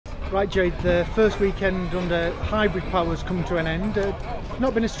Right, Jade, the first weekend under hybrid power has come to an end.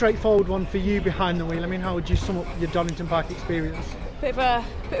 Not been a straightforward one for you behind the wheel. I mean, how would you sum up your Donington bike experience? Bit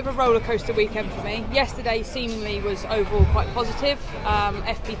of a roller coaster weekend for me. Yesterday seemingly was overall quite positive.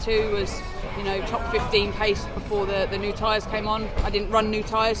 FP2 was, top 15 pace before the new tyres came on. I didn't run new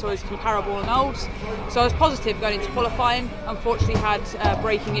tyres, so I was comparable on olds. So I was positive going into qualifying. Unfortunately, had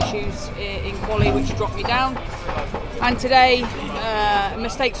braking issues in quali, which dropped me down. And today,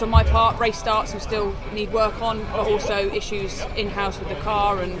 mistakes on my part. Race starts and still need work on, but also issues in-house with the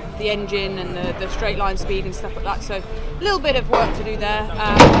car and the engine and the straight line speed and stuff like that. So a little bit of work to do there,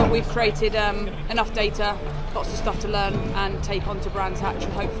 but we've created enough data, lots of stuff to learn and take on to Brands Hatch,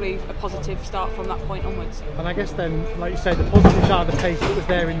 and hopefully a positive start from that point onwards. And I guess then, like you say, the positives are the pace that was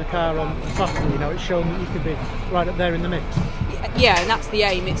there in the car on Saturday. It's shown that you could be right up there in the mix. Yeah, and that's the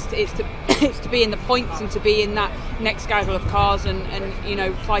aim. It's to be in the points and to be in that next gaggle of cars and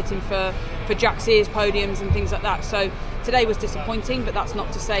fighting for Jack Sears podiums and things like that. So today was disappointing, but that's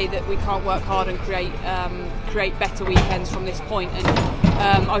not to say that we can't work hard and create better weekends from this point. And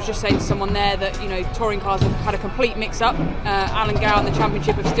I was just saying to someone there that touring cars have had a complete mix-up. Alan Gow and the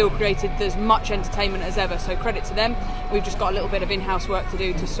Championship have still created as much entertainment as ever. So credit to them. We've just got a little bit of in-house work to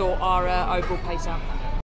do to sort our overall pace out.